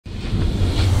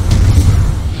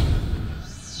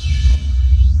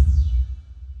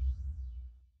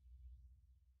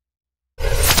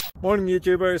Morning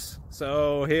YouTubers.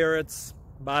 So here it's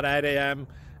about 8 a.m.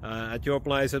 At your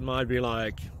place it might be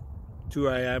like 2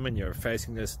 a.m. and you're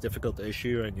facing this difficult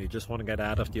issue and you just want to get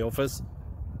out of the office.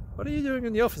 What are you doing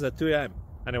in the office at 2 a.m.?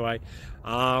 Anyway,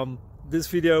 this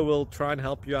video will try and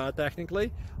help you out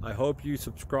technically. I hope you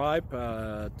subscribe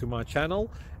to my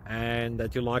channel and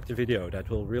that you like the video. That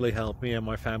will really help me and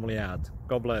my family out.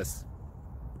 God bless.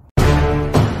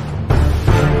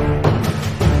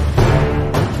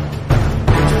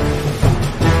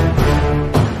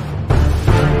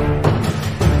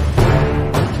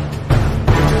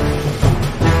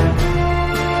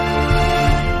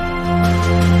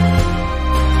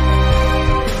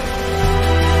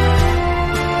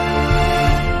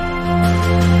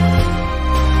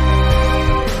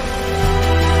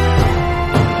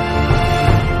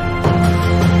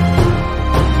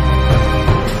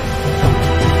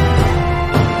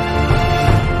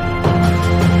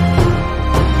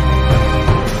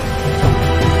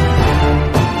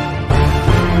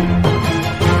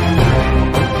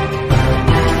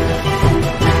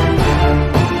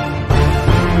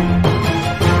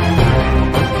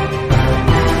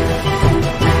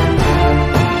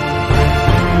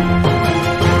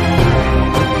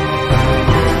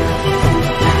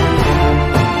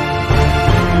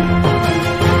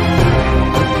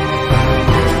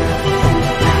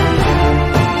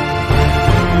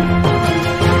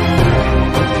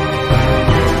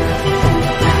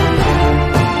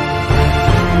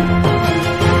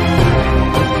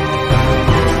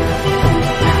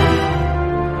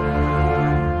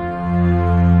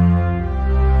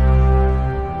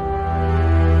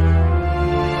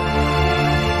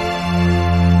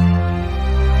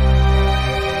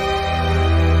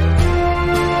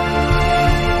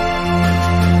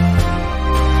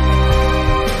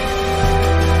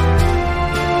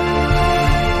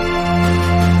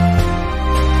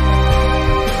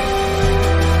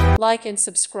 Like and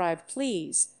subscribe,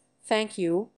 please. Thank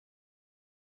you.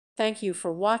 Thank you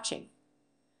for watching.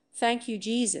 Thank you,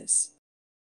 Jesus.